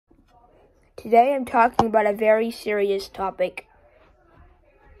Today I'm talking about a very serious topic.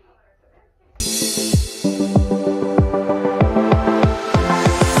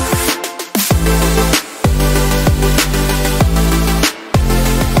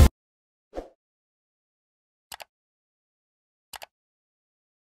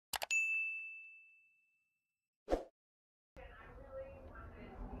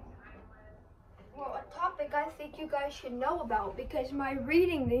 Well, a topic I think you guys should know about because my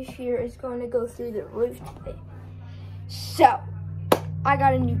reading this year is going to go through the roof today. So, I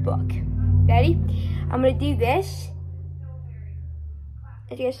got a new book. Ready? I'm going to do this.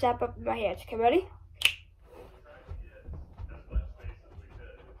 It's going to snap up in my hands. Okay, ready?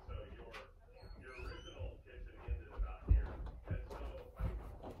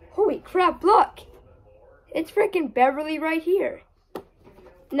 Holy crap, look! It's freaking Beverly right here.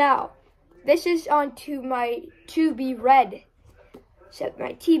 Now, this is onto my to be read, so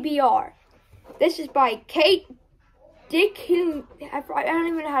my TBR. This is by Kate Dicamillo. I don't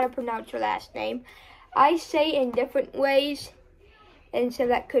even know how to pronounce her last name. I say it in different ways, and so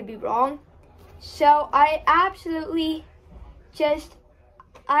that could be wrong. So I absolutely just,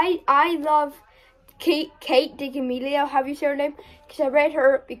 I love Kate Dicamillo, how do you say her name? Because I read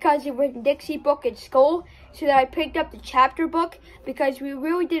her because it was Dixie book in school. So that I picked up the chapter book because we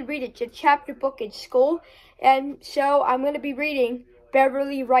really did read it, the chapter book in school. And so I'm going to be reading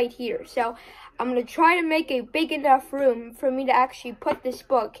Beverly right here. So I'm going to try to make a big enough room for me to actually put this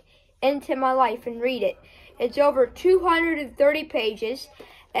book into my life and read it. It's over 230 pages.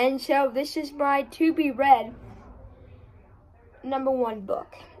 And so this is my to be read #1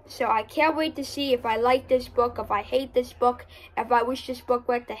 book. So I can't wait to see if I like this book, if I hate this book, if I wish this book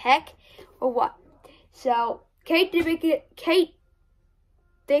went to heck, or what. So, Kate Dicamillo,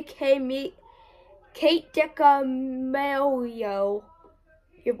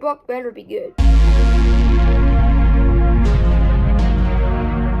 your book better be good.